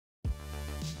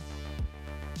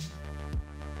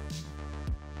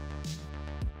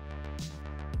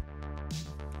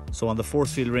So on the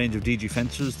Forcefield range of DG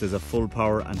fencers, there's a full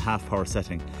power and half power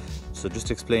setting. So just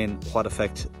to explain what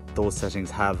effect those settings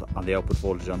have on the output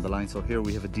voltage on the line. So here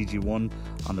we have a DG1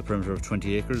 on the perimeter of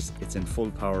 20 acres. It's in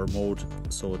full power mode,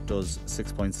 so it does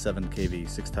 6.7 kV,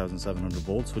 6,700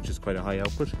 volts, which is quite a high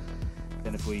output.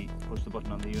 Then if we push the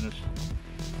button on the unit,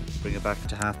 bring it back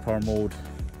to half power mode,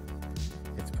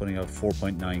 it's putting out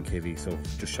 4.9 kV, so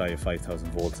just shy of 5,000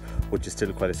 volts, which is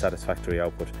still quite a satisfactory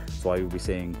output. So I would be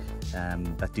saying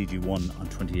that DG1 on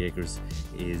 20 acres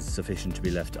is sufficient to be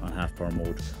left on half power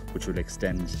mode, which will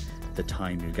extend the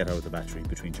time you'll get out of the battery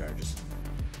between charges.